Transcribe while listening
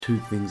two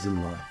things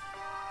in life.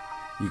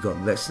 You got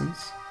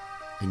lessons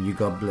and you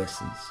got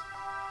blessings.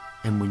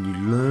 And when you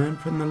learn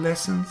from the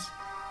lessons,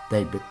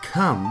 they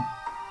become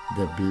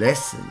the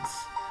blessings.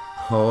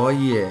 Oh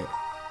yeah.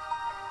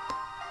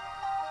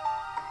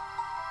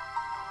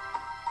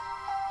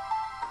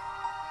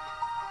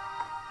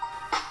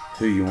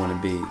 Who you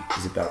want to be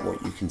is about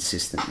what you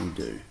consistently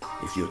do.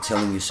 If you're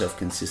telling yourself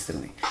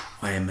consistently,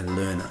 I am a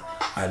learner,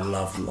 I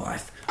love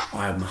life,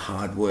 I am a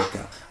hard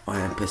worker, I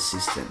am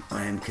persistent,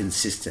 I am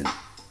consistent,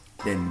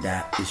 then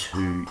that is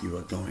who you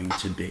are going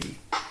to be.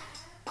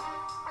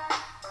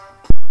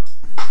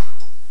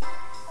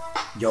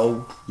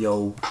 Yo,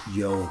 yo,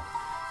 yo.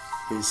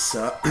 It's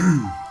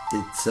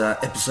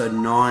episode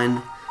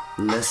 9,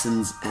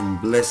 Lessons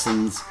and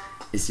Blessings.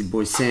 It's your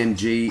boy Sam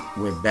G.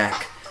 We're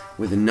back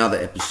with another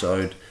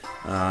episode.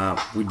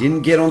 We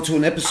didn't get onto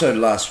an episode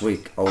last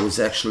week. I was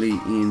actually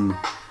in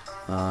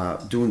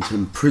doing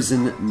some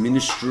prison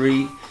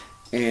ministry,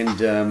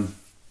 and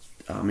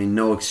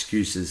no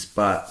excuses,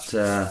 but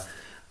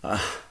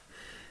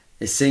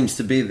it seems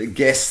to be the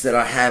guests that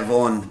I have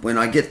on, when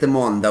I get them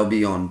on, they'll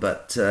be on,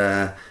 but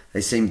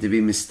they seem to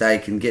be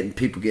mistaken.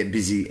 People get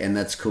busy, and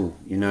that's cool,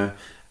 you know.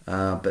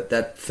 But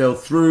that fell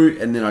through,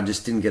 and then I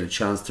just didn't get a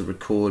chance to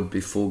record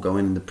before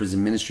going into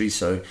prison ministry.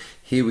 So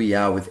here we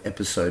are with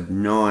episode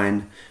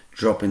 9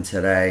 dropping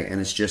today,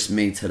 and it's just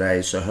me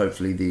today. So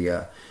hopefully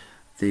the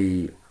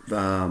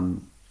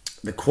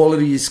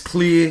quality is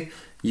clear.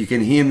 You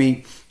can hear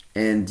me,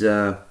 and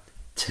today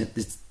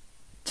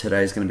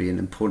is going to be an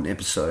important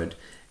episode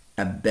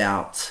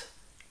about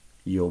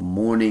your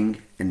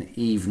morning and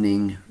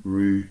evening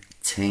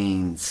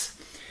routines.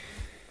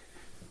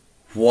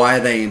 Why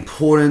are they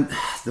important?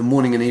 The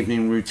morning and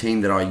evening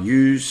routine that I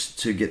use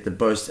to get the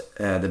best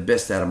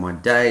out of my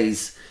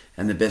days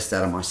and the best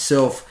out of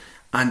myself.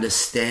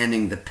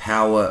 Understanding the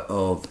power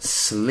of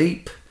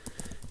sleep,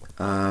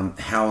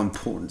 how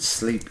important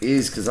sleep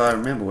is. Because I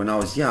remember when I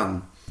was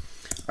young,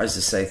 I used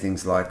to say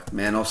things like,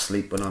 man, I'll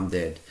sleep when I'm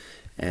dead.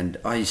 And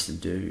I used to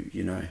do,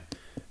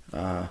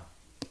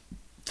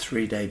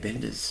 3-day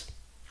benders,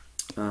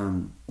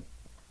 out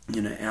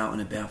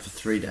and about for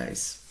 3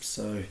 days.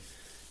 So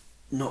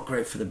not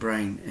great for the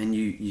brain, and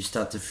you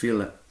start to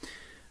feel it.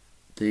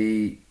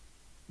 The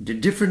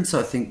difference,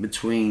 I think,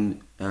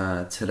 between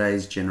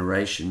today's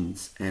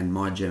generations and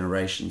my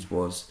generations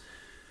was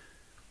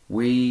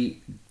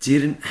we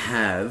didn't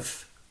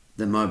have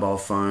the mobile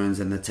phones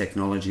and the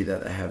technology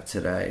that they have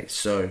today.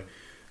 So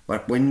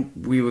like when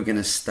we were going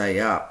to stay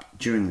up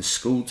during the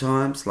school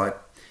times, like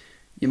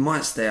you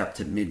might stay up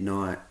to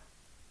midnight,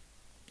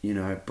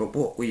 but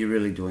what were you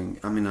really doing?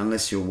 I mean,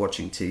 unless you're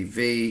watching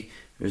TV,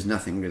 there was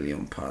nothing really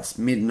on past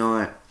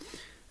midnight.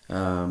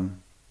 We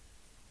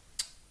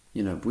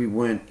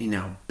weren't in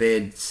our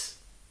beds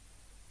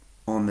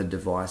on the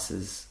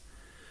devices.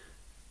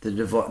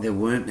 There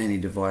weren't any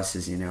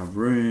devices in our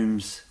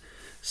rooms,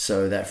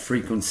 so that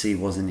frequency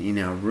wasn't in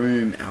our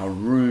room. Our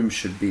room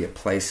should be a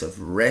place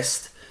of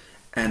rest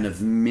and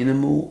of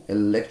minimal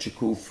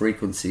electrical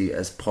frequency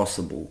as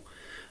possible.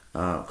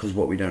 Because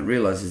what we don't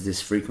realize is this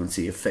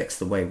frequency affects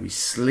the way we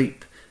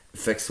sleep,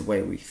 affects the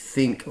way we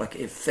think, like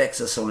it affects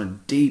us on a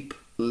deep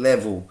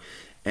level.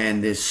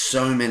 And there's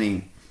so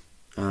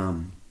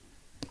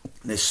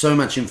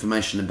much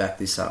information to back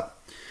this up.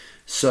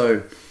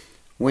 So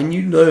when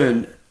you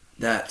learn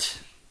that,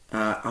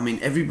 I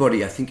think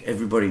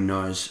everybody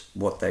knows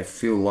what they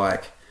feel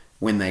like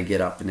when they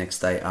get up the next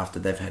day after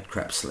they've had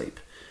crap sleep.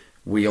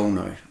 We all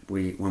know.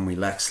 When we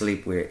lack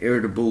sleep, we're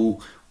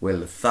irritable, we're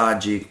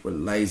lethargic, we're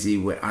lazy,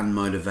 we're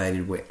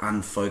unmotivated, we're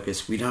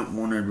unfocused. We don't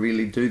want to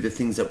really do the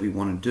things that we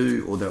want to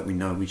do or that we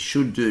know we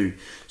should do.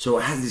 So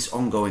it has this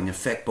ongoing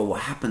effect. But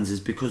what happens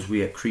is, because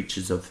we are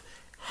creatures of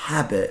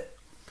habit,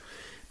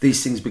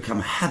 these things become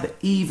a habit.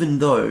 Even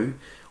though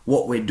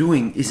what we're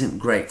doing isn't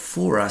great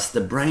for us,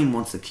 the brain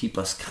wants to keep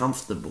us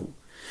comfortable.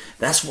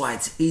 That's why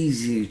it's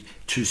easier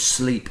to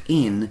sleep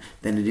in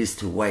than it is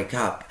to wake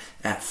up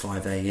at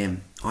 5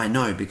 a.m. I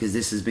know, because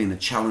this has been a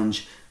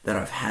challenge that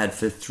I've had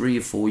for 3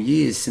 or 4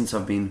 years since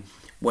I've been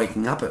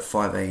waking up at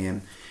 5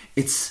 a.m.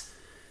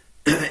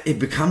 It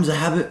becomes a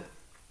habit,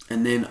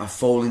 and then I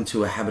fall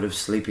into a habit of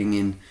sleeping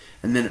in,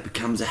 and then it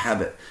becomes a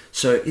habit.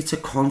 So it's a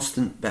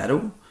constant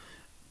battle,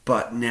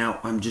 but now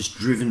I'm just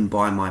driven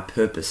by my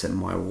purpose and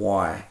my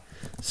why.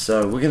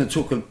 So we're going to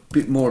talk a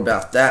bit more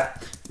about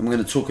that. I'm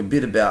going to talk a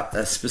bit about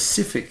a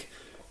specific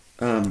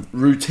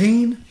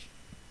routine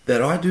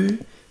that I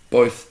do,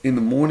 both in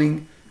the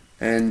morning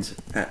and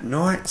at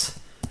night.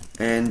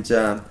 And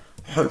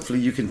hopefully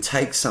you can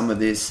take some of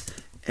this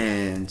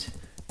and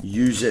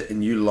use it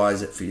and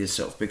utilize it for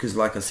yourself. Because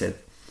like I said,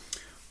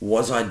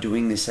 was I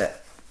doing this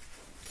at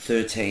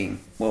 13?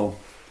 Well,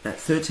 at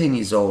 13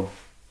 years old,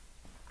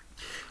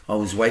 I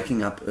was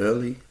waking up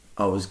early.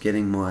 I was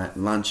getting my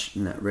lunch,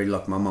 and that really,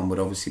 like, my mum would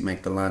obviously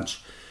make the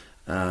lunch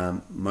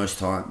most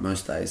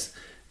days,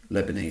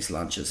 Lebanese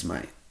lunches,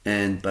 mate.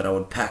 But I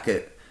would pack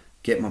it,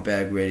 get my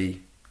bag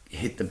ready,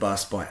 hit the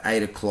bus by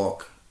 8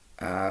 o'clock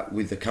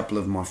with a couple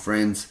of my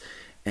friends,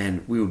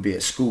 and we would be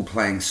at school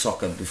playing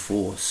soccer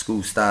before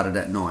school started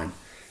at 9.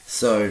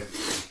 So,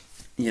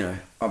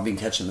 I've been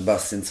catching the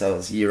bus since I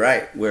was year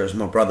 8, whereas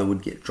my brother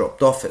would get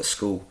dropped off at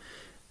school.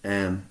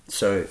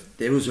 So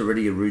there was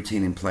already a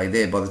routine in play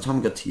there. By the time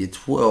I got to year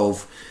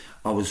 12,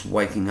 I was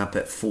waking up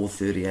at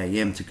 4:30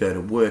 a.m. to go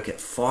to work at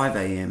 5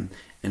 a.m.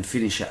 and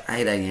finish at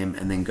 8 a.m.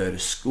 and then go to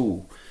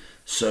school.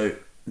 So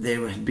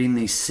there had been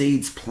these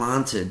seeds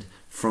planted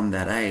from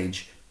that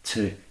age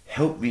to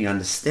help me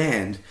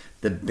understand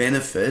the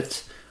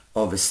benefit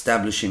of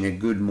establishing a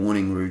good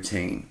morning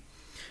routine.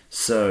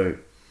 So,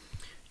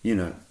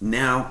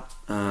 now,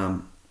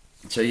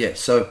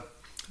 so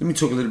let me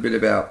talk a little bit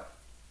about,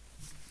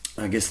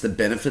 I guess, the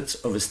benefits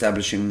of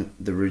establishing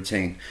the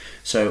routine.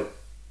 So,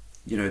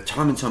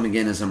 time and time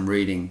again as I'm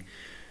reading,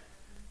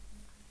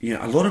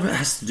 a lot of it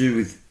has to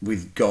do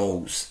with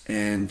goals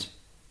and,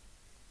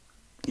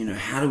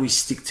 how do we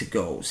stick to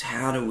goals?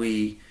 How do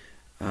we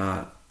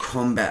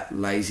combat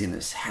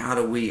laziness? How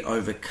do we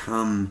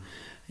overcome,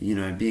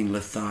 being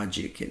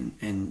lethargic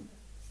and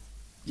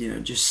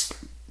just,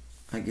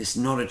 I guess,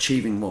 not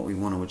achieving what we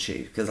want to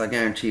achieve? Because I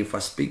guarantee if I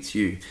speak to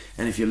you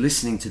and if you're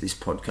listening to this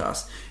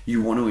podcast,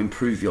 you want to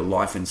improve your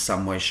life in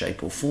some way,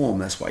 shape or form.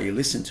 That's why you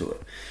listen to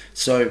it.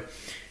 So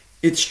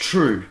it's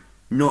true,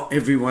 not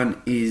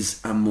everyone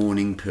is a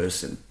morning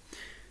person,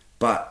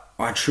 but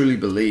I truly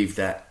believe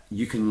that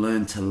you can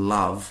learn to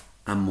love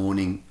a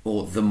morning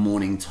or the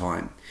morning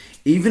time,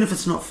 even if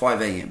it's not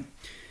 5 a.m.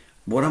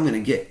 What I'm going to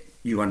get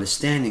you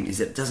understanding is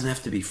that it doesn't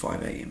have to be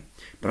 5 a.m.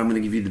 But I'm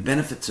going to give you the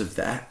benefits of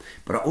that.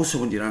 But I also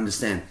want you to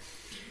understand,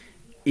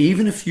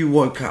 even if you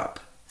woke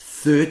up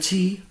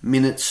 30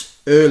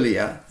 minutes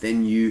earlier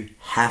than you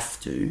have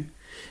to,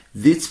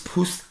 this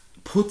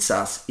puts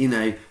us in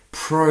a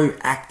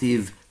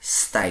proactive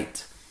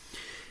state.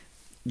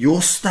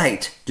 Your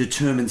state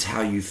determines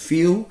how you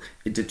feel,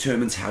 it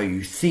determines how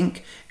you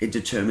think, it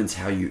determines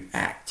how you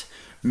act.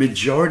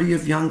 Majority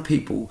of young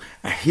people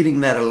are hitting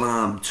that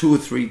alarm 2 or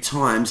 3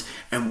 times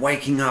and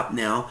waking up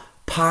now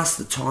past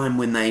the time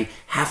when they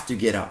have to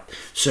get up.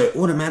 So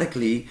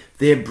automatically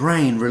their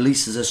brain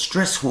releases a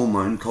stress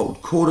hormone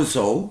called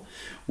cortisol,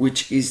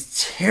 which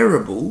is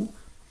terrible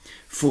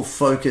for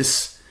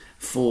focus,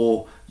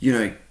 for,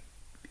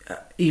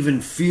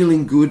 even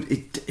feeling good.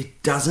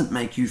 It doesn't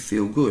make you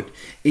feel good.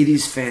 It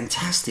is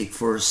fantastic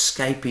for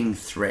escaping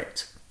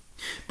threat.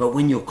 But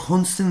when you're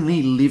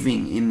constantly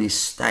living in this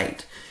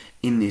state,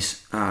 in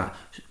this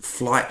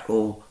flight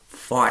or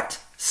fight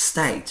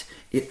state,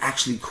 it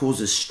actually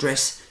causes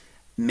stress,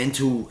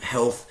 mental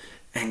health,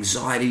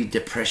 anxiety,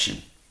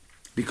 depression,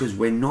 because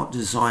we're not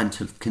designed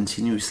to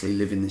continuously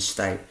live in this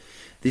state.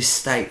 This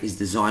state is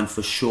designed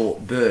for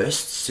short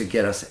bursts to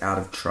get us out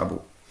of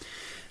trouble.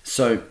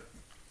 So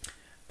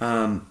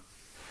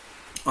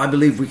I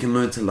believe we can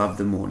learn to love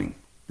the morning,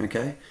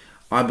 okay?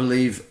 I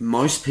believe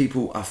most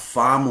people are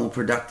far more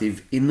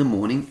productive in the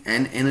morning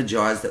and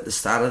energized at the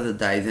start of the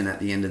day than at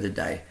the end of the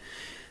day.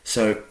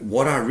 So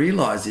what I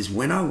realize is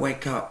when I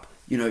wake up,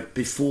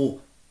 before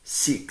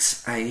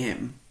 6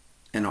 a.m.,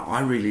 and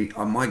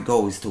my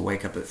goal is to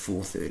wake up at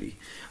 4:30.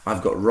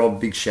 I've got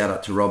Rob, big shout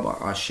out to Rob.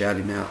 I shout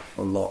him out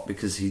a lot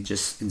because he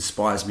just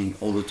inspires me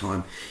all the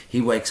time. He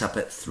wakes up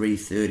at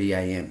 3:30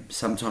 a.m.,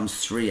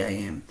 sometimes 3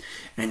 a.m.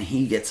 And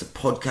he gets a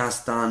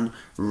podcast done,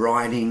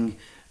 writing,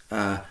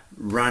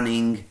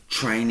 running,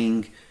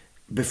 training,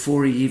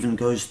 before he even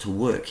goes to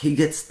work. He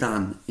gets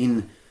done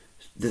in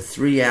the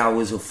 3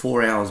 hours or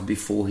 4 hours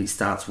before he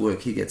starts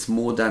work. He gets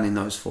more done in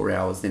those 4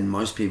 hours than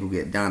most people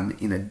get done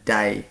in a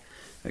day.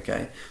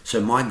 Okay,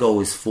 so my goal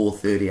is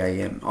 4:30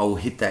 a.m. I will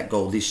hit that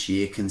goal this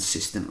year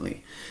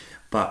consistently.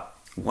 But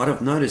what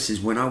I've noticed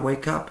is when I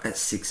wake up at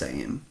 6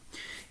 a.m.,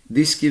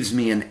 this gives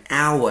me an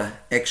hour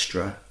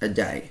extra a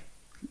day,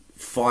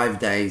 5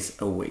 days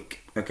a week.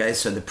 Okay,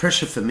 so the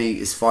pressure for me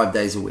is 5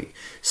 days a week.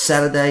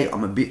 Saturday,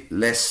 I'm a bit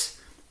less,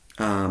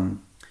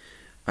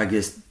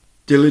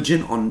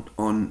 diligent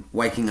on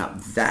waking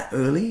up that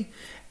early.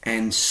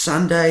 And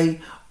Sunday,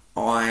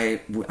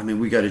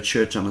 we go to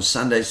church on a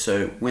Sunday,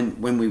 so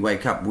when we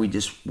wake up,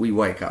 we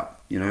wake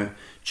up,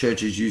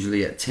 Church is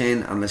usually at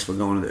 10, unless we're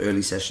going to the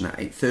early session at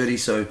 8:30,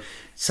 so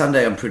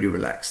Sunday I'm pretty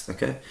relaxed,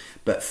 okay?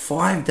 But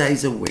 5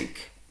 days a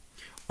week,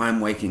 I'm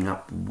waking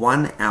up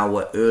 1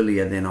 hour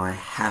earlier than I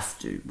have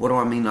to. What do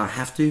I mean I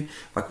have to?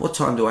 Like, what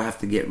time do I have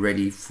to get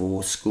ready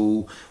for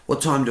school?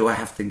 What time do I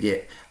have to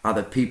get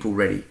other people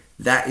ready?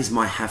 That is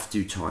my have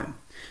to time.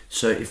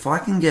 So if I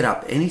can get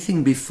up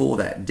anything before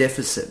that,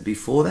 deficit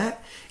before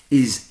that,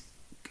 is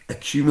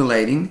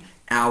accumulating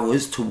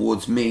hours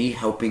towards me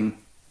helping,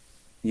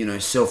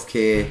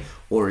 self-care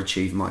or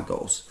achieve my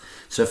goals.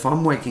 So if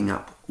I'm waking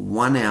up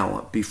 1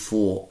 hour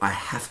before I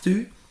have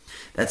to,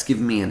 that's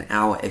giving me an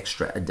hour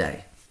extra a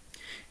day.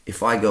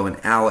 If I go an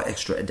hour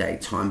extra a day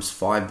times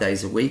 5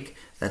 days a week,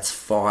 that's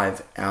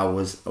 5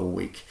 hours a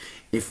week.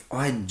 If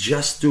I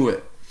just do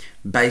it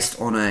based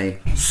on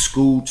a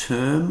school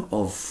term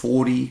of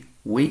 40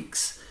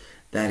 weeks,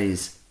 that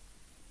is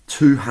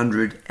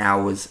 200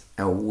 hours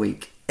a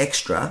week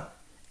extra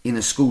in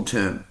a school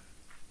term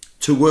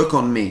to work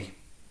on me,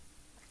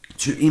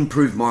 to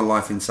improve my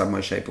life in some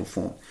way, shape or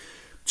form.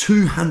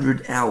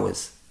 200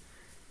 hours.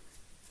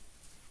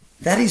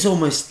 That is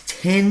almost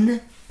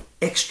 10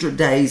 extra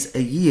days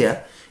a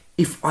year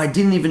if I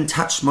didn't even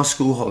touch my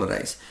school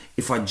holidays.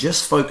 If I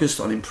just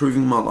focused on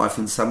improving my life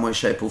in some way,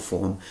 shape or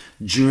form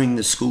during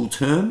the school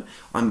term,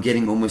 I'm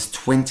getting almost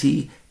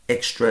 20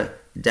 extra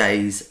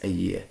days a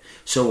year.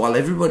 So while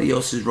everybody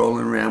else is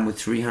rolling around with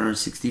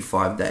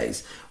 365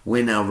 days,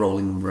 we're now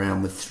rolling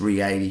around with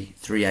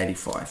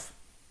 385.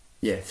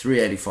 Yeah,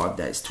 385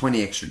 days,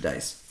 20 extra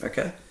days.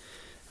 Okay?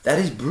 That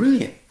is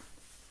brilliant.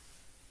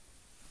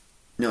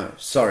 No,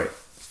 sorry,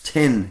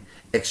 10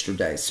 extra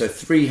days. So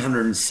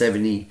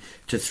 370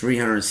 to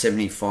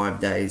 375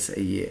 days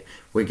a year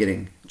we're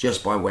getting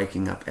just by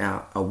waking up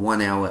a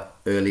 1 hour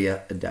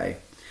earlier a day.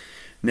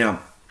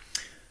 Now,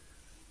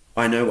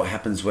 I know what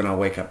happens when I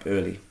wake up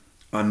early.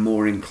 I'm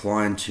more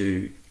inclined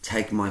to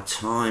take my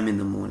time in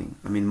the morning.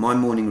 I mean, my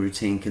morning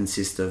routine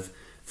consists of,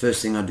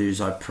 first thing I do is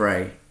I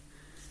pray.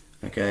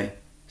 Okay?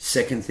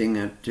 Second thing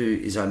I do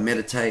is I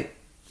meditate.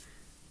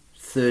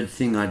 Third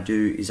thing I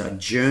do is I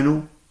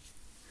journal.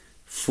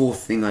 Fourth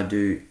thing I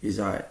do is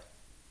I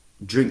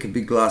drink a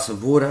big glass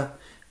of water.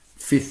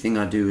 Fifth thing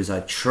I do is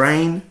I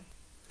train.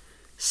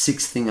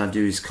 Sixth thing I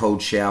do is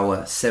cold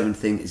shower. Seventh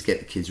thing is get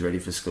the kids ready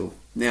for school.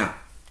 Now,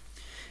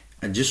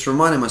 I just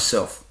reminded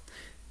myself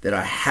that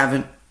I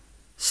haven't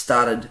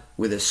started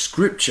with a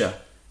scripture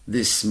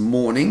this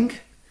morning.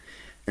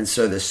 And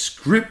so the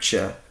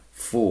scripture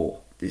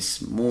for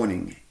this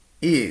morning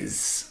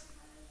is...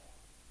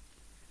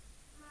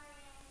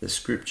 The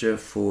scripture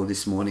for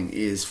this morning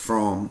is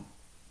from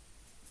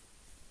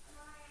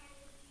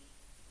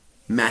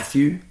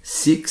Matthew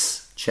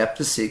 6,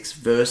 chapter 6,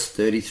 verse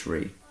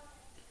 33.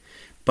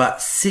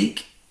 But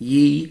seek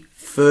ye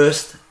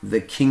first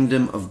the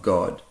kingdom of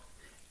God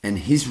and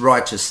his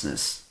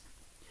righteousness,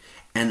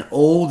 and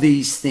all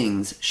these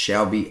things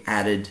shall be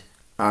added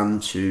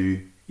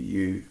unto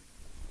you.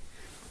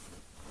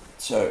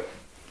 So,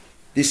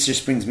 this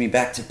just brings me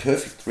back to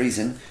perfect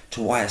reason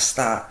to why I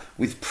start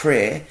with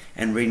prayer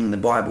and reading the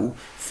Bible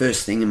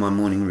first thing in my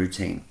morning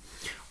routine.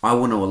 I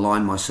want to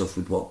align myself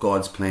with what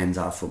God's plans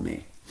are for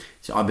me.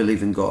 So I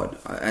believe in God.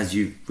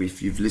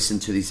 If you've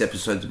listened to these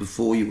episodes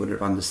before, you would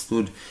have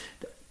understood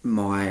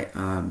my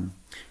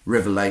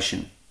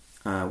revelation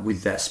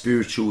with that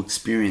spiritual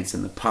experience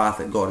and the path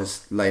that God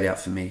has laid out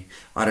for me.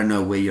 I don't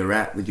know where you're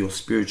at with your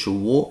spiritual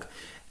walk,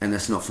 and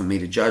that's not for me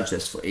to judge,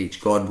 that's for each.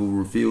 God will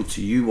reveal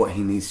to you what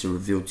he needs to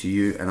reveal to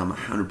you, and I'm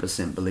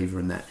 100% believer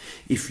in that.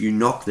 If you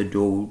knock, the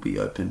door will be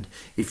opened.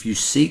 If you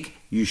seek,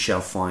 you shall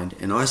find.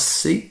 And I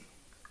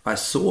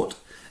sought,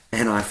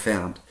 and I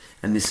found.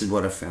 And this is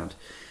what I found.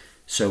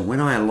 So when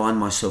I align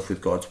myself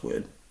with God's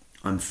word,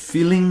 I'm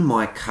filling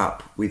my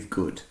cup with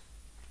good.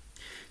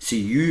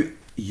 See,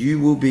 you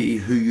will be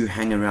who you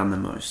hang around the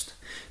most.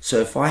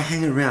 So if I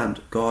hang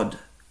around God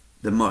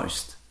the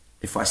most,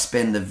 if I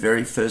spend the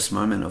very first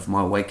moment of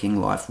my waking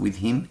life with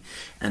him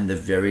and the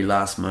very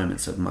last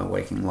moments of my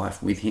waking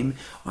life with him,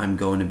 I'm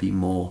going to be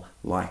more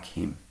like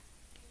him.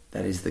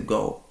 That is the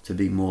goal, to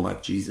be more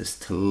like Jesus,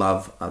 to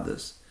love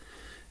others,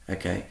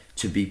 okay,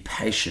 to be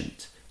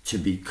patient, to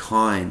be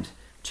kind,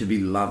 to be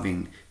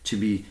loving, to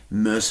be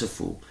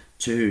merciful,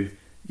 to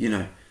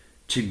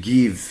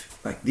give.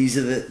 Like these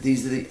are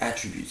the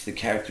attributes, the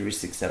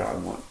characteristics that I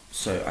want.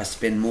 So I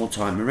spend more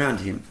time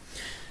around him.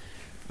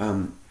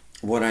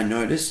 What I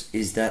notice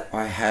is that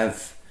I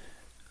have,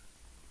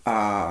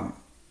 I'm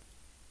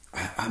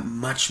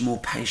much more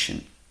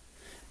patient.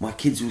 My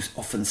kids will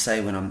often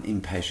say when I'm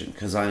impatient,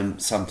 because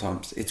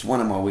it's one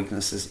of my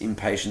weaknesses,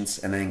 impatience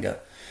and anger.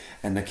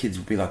 And the kids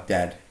will be like,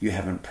 Dad, you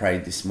haven't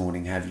prayed this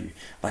morning, have you?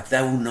 Like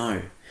they will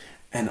know.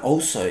 And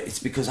also it's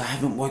because I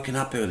haven't woken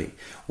up early.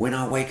 When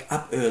I wake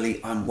up early,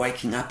 I'm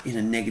waking up in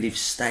a negative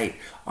state.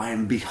 I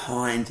am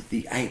behind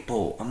the 8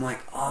 ball. I'm like,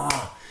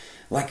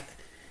 like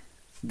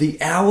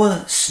the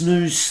hour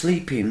snooze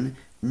sleep in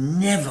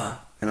never,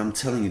 and I'm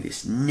telling you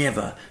this,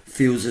 never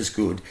feels as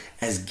good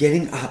as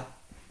getting up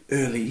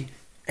early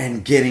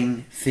and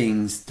getting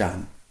things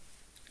done.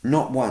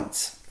 Not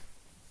once.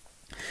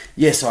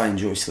 Yes, I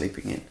enjoy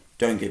sleeping in.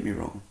 Don't get me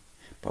wrong.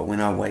 But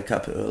when I wake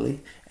up early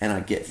and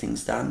I get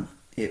things done,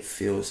 it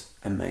feels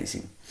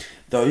amazing.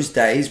 Those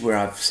days where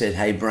I've said,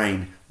 hey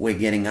brain, we're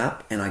getting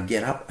up, and I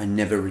get up, I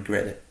never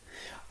regret it.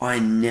 I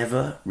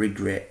never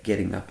regret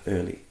getting up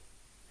early.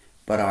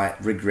 But I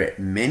regret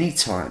many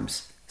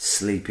times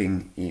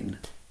sleeping in.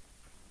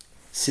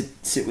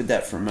 Sit with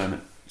that for a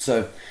moment.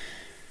 So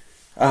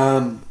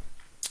I'm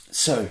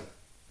also,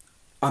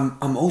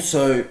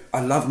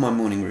 I love my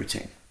morning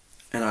routine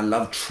and I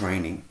love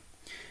training.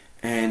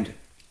 And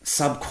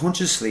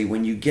subconsciously,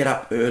 when you get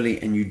up early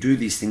and you do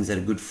these things that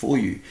are good for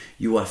you,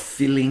 you are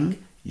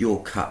filling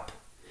your cup.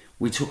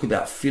 We talk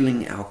about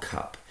filling our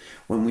cup.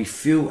 When we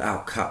fill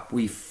our cup,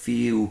 we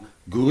feel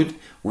good.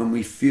 When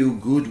we feel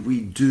good, we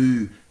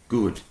do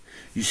good.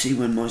 You see,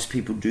 when most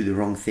people do the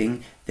wrong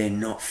thing, they're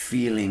not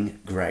feeling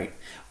great.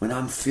 When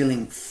I'm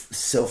feeling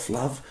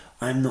self-love,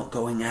 I'm not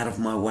going out of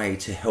my way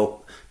to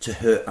help, to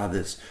hurt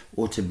others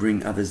or to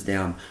bring others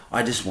down.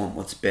 I just want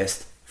what's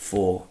best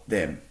for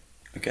them.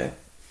 Okay?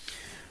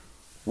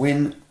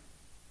 When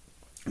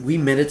we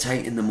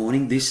meditate in the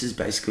morning, this is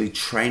basically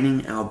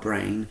training our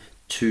brain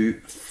to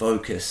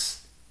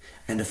focus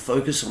and to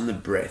focus on the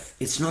breath.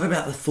 It's not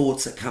about the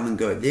thoughts that come and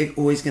go. They're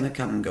always going to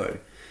come and go.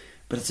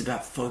 But it's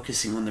about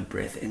focusing on the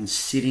breath and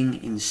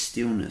sitting in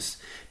stillness.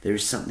 There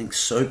is something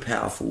so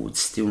powerful with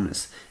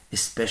stillness,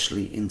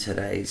 especially in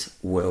today's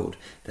world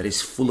that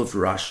is full of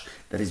rush,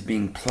 that is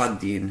being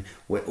plugged in.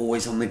 We're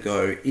always on the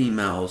go,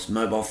 emails,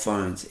 mobile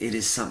phones. It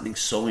is something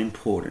so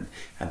important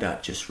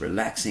about just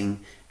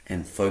relaxing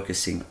and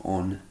focusing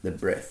on the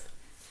breath.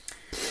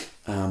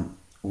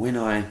 When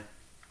I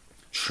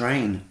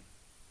training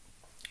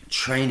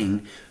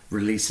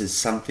releases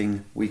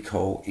something we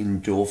call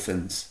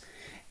endorphins.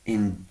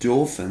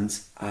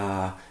 Endorphins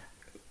are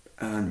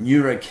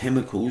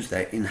neurochemicals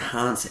that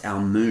enhance our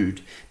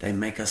mood. They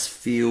make us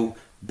feel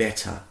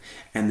better.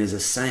 And there's a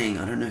saying,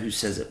 I don't know who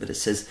says it, but it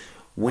says,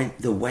 when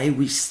the way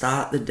we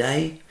start the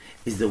day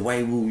is the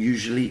way we'll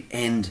usually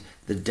end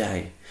the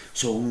day.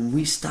 So when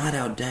we start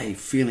our day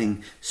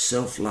feeling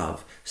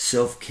self-love,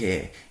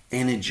 self-care,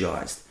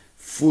 energized,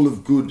 full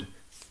of good,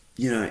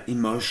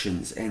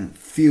 emotions, and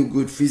feel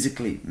good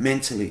physically,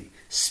 mentally,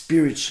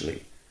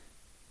 spiritually,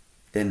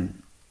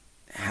 then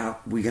how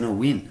we're going to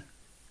win.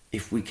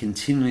 If we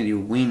continually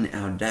win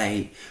our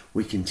day,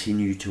 we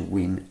continue to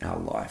win our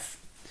life.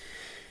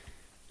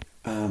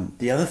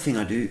 The other thing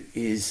I do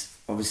is,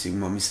 obviously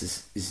my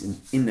missus is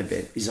in the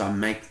bed, is I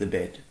make the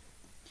bed.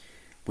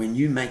 When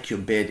you make your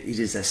bed, it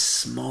is a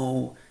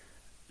small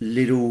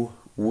little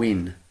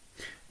win.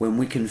 When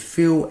we can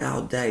fill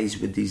our days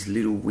with these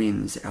little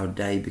wins, our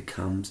day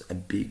becomes a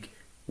big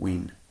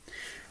win.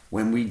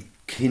 When we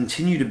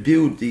continue to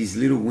build these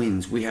little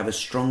wins, we have a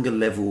stronger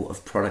level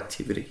of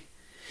productivity.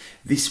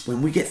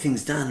 When we get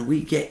things done,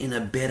 we get in a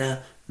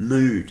better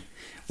mood.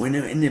 When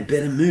we're in a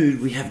better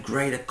mood, we have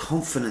greater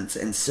confidence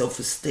and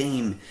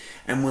self-esteem.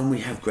 And when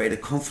we have greater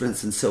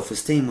confidence and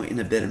self-esteem, we're in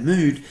a better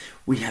mood,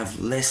 we have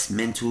less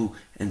mental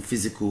and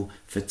physical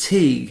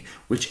fatigue,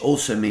 which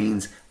also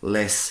means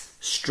less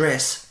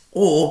stress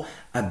or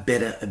a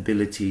better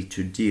ability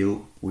to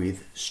deal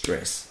with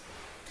stress.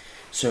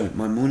 So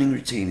my morning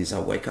routine is I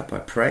wake up, I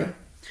pray,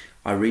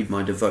 I read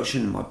my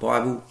devotion, my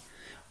Bible,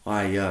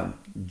 I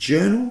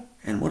journal.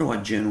 And what do I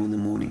journal in the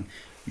morning?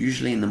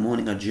 Usually in the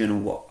morning I journal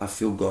what I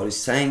feel God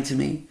is saying to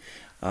me,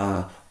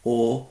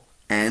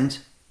 and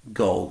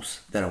goals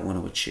that I want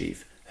to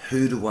achieve.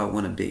 Who do I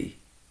want to be?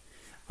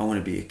 I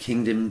want to be a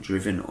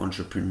kingdom-driven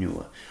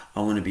entrepreneur.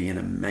 I want to be an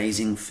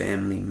amazing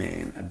family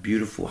man, a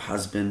beautiful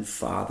husband,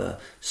 father,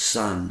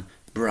 son,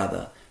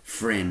 brother,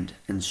 friend,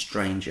 and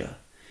stranger.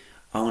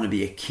 I want to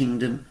be a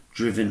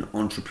kingdom-driven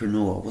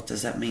entrepreneur. What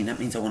does that mean? That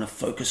means I want to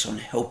focus on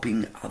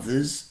helping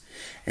others.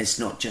 It's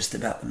not just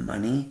about the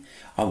money.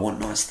 I want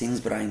nice things,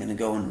 but I ain't going to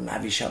go and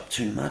lavish up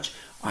too much.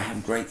 I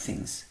have great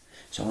things.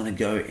 So I want to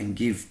go and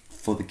give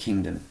for the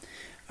kingdom.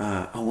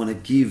 I want to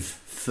give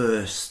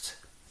first,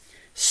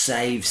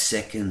 save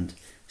second,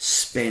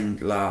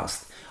 spend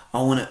last.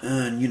 I want to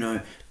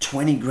earn,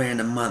 20 grand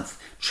a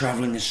month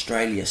traveling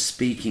Australia,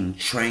 speaking,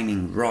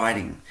 training,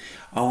 writing.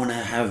 I want to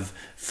have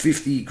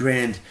 50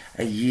 grand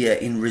a year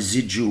in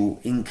residual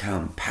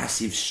income,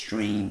 passive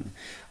stream.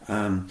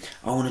 I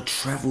want to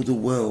travel the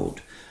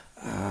world.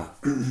 I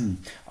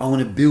want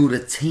to build a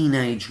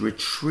teenage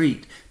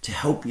retreat to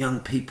help young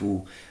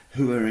people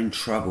who are in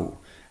trouble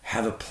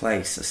have a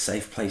place, a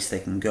safe place they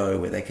can go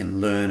where they can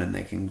learn and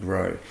they can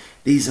grow.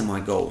 These are my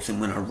goals.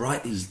 And when I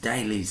write these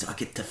dailies, I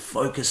get to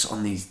focus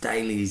on these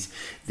dailies.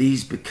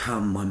 These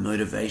become my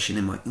motivation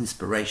and my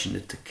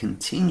inspiration to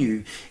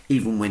continue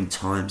even when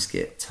times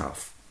get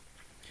tough.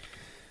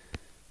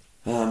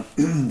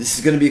 This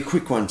is going to be a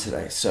quick one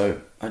today,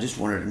 so I just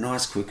wanted a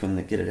nice quick one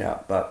to get it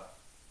out, but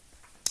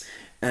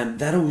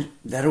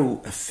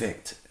that'll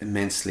affect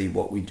immensely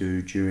what we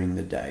do during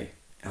the day,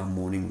 our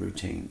morning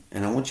routine.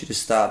 And I want you to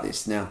start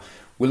this. Now,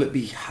 will it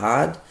be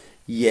hard?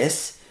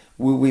 Yes.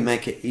 Will we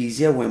make it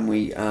easier when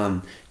we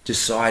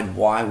decide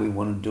why we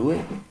want to do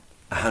it?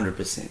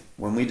 100%.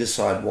 When we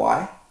decide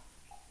why,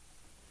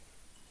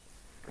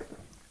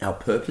 our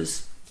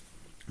purpose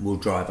will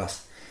drive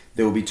us.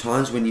 There will be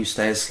times when you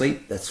stay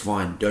asleep. That's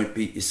fine. Don't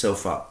beat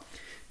yourself up.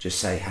 Just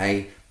say,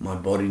 hey, my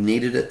body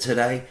needed it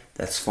today.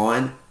 That's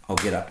fine. I'll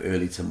get up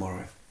early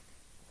tomorrow.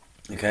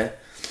 Okay?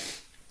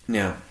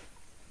 Now,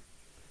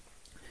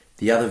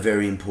 the other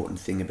very important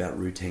thing about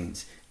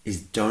routines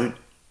is don't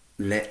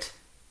let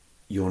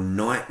your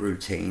night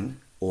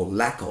routine or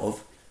lack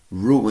of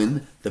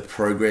ruin the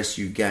progress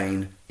you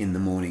gain in the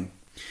morning.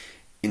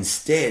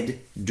 Instead,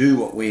 do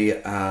what we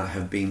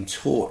have been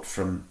taught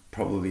from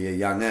probably a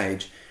young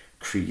age.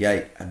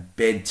 Create a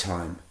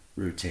bedtime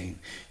routine.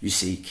 You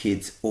see,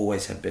 kids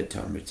always have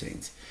bedtime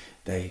routines.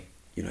 They,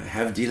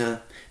 have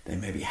dinner, they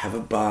maybe have a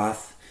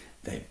bath,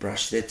 they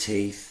brush their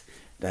teeth,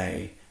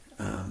 they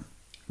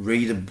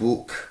read a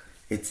book.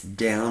 It's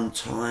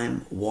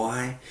downtime.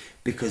 Why?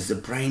 Because the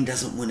brain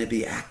doesn't want to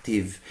be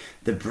active.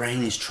 The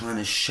brain is trying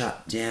to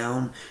shut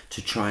down,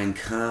 to try and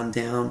calm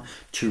down,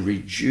 to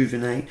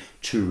rejuvenate,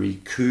 to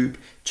recoup,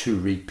 to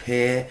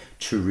repair,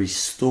 to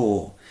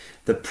restore.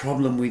 The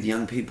problem with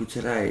young people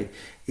today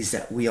is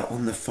that we are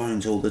on the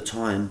phones all the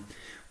time.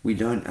 We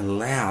don't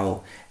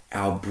allow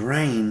our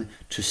brain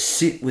to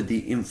sit with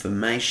the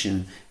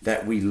information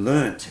that we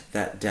learnt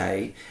that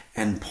day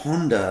and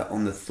ponder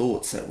on the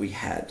thoughts that we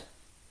had.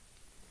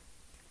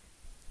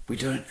 We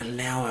don't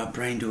allow our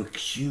brain to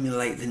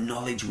accumulate the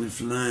knowledge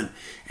we've learnt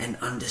and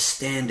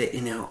understand it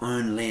in our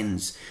own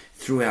lens,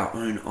 through our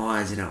own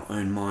eyes and our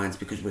own minds,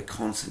 because we're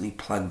constantly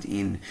plugged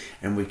in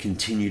and we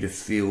continue to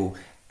fill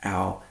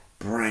our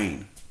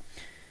brain.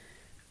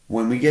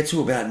 When we get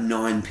to about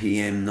 9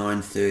 p.m,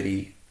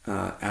 9:30,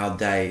 our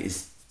day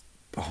is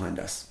behind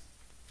us.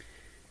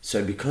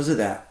 So because of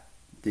that,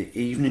 the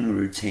evening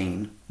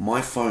routine,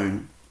 my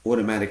phone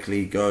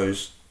automatically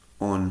goes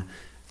on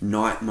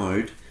night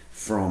mode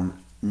from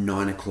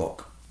 9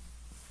 o'clock.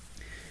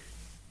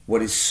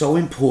 What is so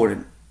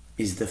important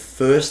is the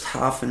first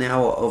half an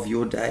hour of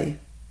your day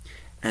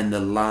and the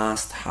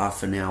last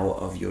half an hour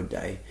of your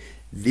day.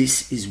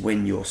 This is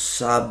when your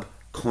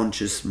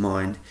subconscious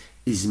mind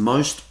is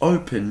most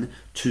open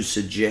to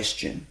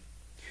suggestion.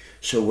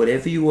 So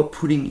whatever you are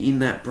putting in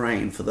that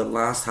brain for the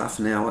last half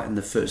an hour and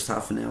the first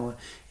half an hour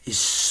is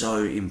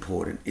so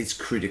important. It's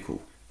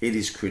critical. It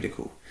is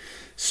critical.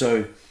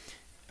 So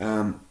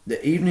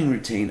the evening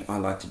routine I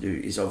like to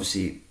do is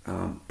obviously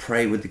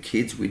pray with the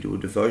kids. We do a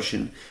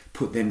devotion,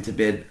 put them to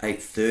bed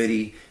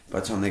 8:30. By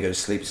the time they go to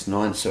sleep, it's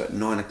 9. So at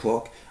 9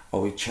 o'clock,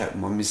 I'll chat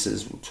with my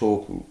missus, we'll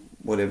talk,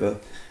 whatever.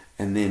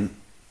 And then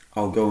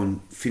I'll go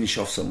and finish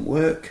off some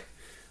work,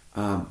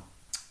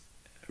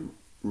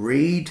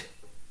 read.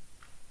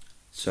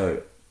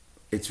 So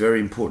it's very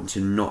important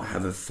to not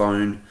have a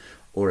phone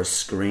or a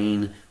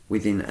screen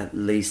within at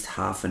least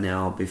half an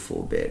hour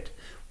before bed.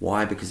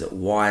 Why? Because it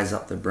wires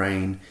up the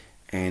brain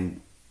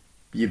and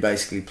you're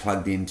basically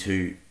plugged in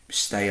to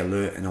stay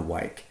alert and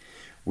awake.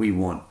 We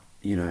want,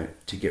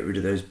 to get rid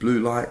of those blue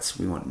lights.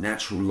 We want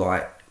natural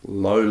light,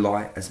 low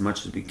light as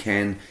much as we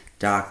can,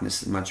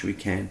 darkness as much as we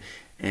can,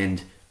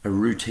 and a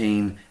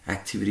routine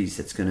activities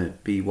that's going to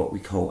be what we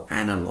call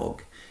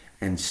analog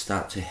and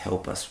start to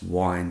help us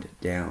wind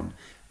down.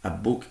 A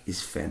book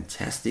is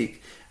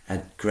fantastic.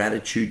 A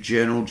gratitude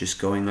journal, just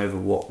going over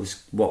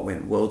what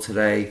went well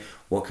today,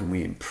 what can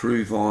we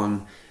improve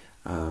on,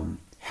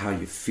 how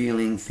you're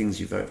feeling, things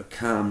you've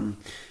overcome,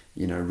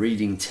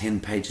 reading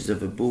 10 pages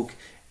of a book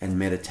and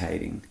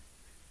meditating.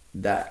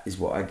 That is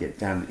what I get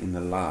done in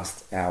the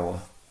last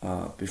hour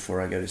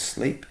before I go to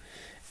sleep.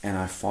 And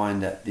I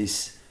find that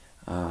this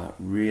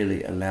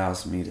really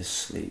allows me to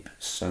sleep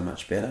so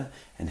much better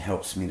and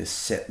helps me to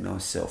set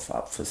myself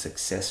up for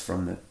success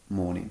from the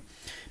morning,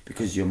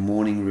 because your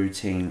morning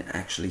routine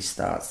actually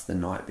starts the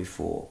night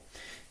before.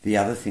 The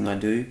other thing I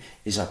do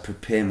is I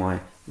prepare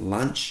my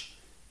lunch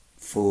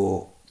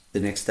for the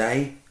next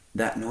day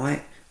that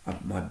night,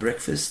 my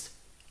breakfast.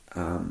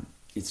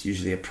 It's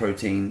usually a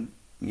protein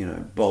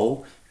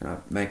bowl, and I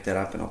make that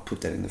up and I'll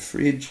put that in the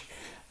fridge.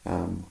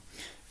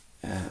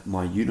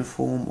 My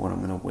uniform, what I'm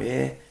going to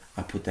wear,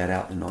 I put that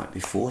out the night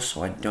before,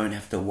 so I don't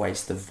have to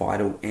waste the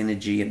vital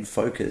energy and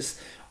focus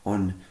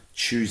on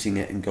choosing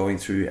it and going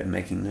through and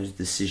making those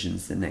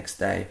decisions the next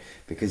day,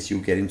 because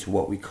you'll get into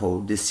what we call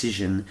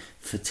decision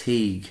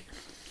fatigue.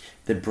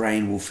 The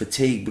brain will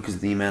fatigue because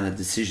of the amount of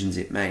decisions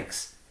it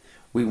makes.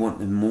 We want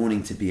the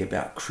morning to be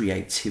about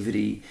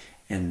creativity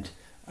and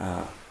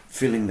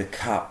filling the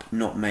cup,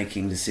 not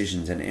making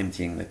decisions and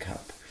emptying the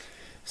cup.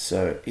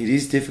 So it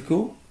is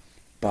difficult,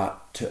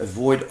 but to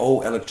avoid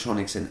all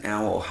electronics an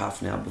hour or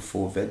half an hour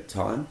before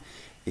bedtime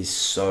is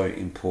so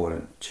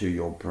important to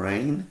your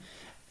brain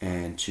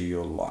and to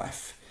your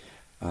life.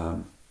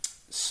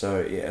 So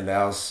it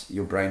allows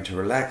your brain to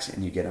relax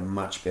and you get a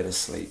much better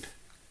sleep.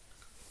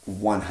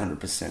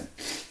 100%.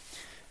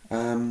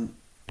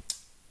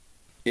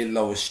 It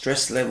lowers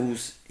stress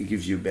levels, it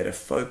gives you a better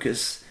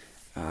focus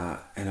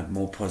and a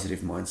more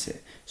positive mindset.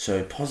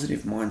 So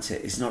positive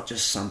mindset is not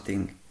just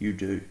something you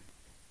do.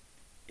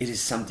 It is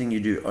something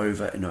you do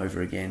over and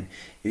over again.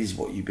 It is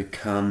what you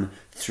become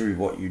through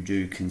what you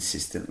do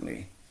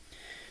consistently.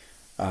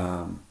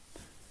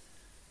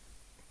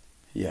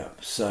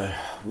 So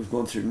we've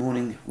gone through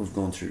morning, we've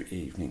gone through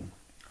evening.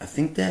 I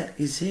think that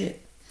is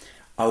it.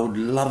 I would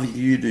love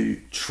you to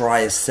try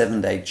a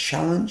 7-day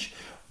challenge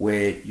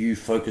where you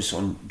focus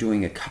on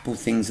doing a couple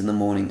things in the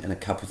morning and a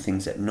couple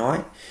things at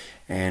night,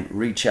 and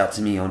reach out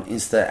to me on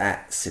Insta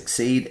at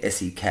Succeed,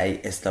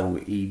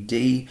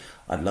 SEKSEED.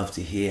 I'd love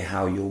to hear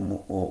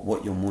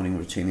what your morning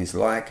routine is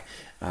like.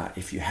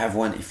 If you have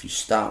one, if you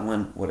start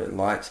one, what it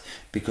likes,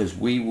 because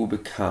we will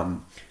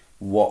become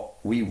what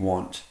we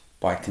want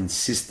by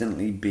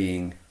consistently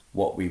being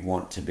what we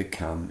want to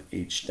become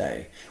each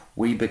day.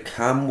 We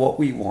become what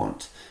we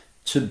want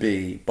to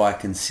be by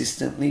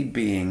consistently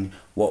being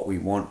what we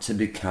want to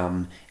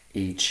become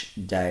each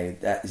day.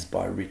 That is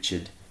by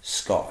Richard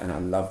Scott, and I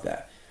love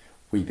that.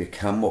 We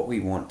become what we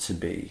want to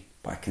be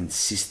by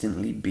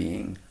consistently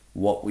being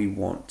what we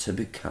want to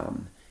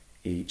become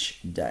each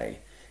day.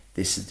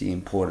 This is the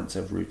importance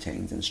of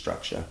routines and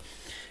structure.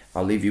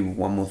 I'll leave you with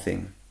one more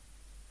thing.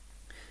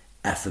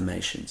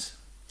 Affirmations.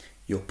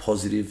 Your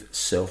positive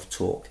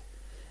self-talk.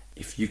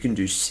 If you can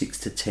do 6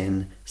 to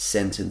 10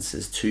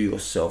 sentences to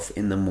yourself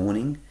in the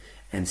morning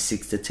and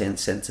 6 to 10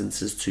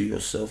 sentences to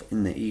yourself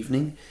in the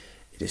evening,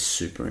 it is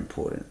super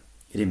important.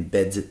 It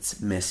embeds its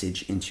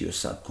message into your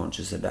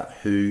subconscious about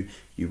who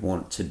you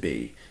want to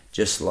be.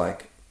 Just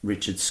like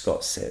Richard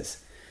Scott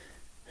says,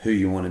 who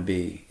you want to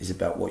be is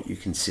about what you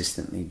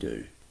consistently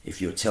do.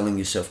 If you're telling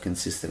yourself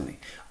consistently,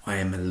 I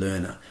am a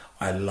learner,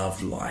 I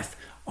love life,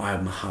 I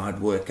am a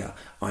hard worker,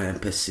 I am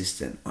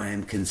persistent, I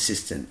am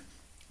consistent,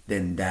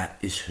 then that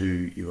is who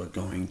you are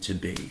going to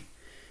be.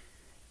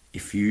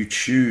 If you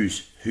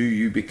choose who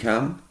you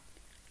become,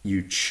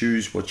 you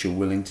choose what you're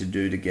willing to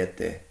do to get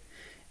there.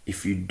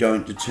 If you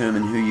don't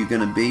determine who you're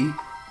going to be,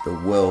 the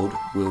world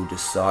will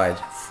decide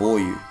for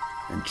you.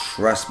 And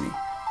trust me,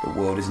 the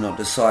world is not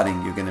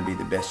deciding you're going to be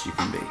the best you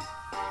can be.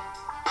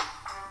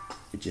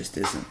 It just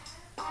isn't.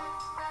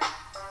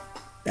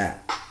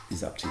 That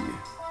is up to you.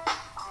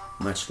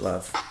 Much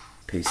love.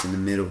 Peace in the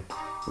middle.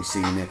 We'll see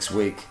you next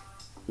week.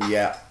 We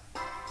out.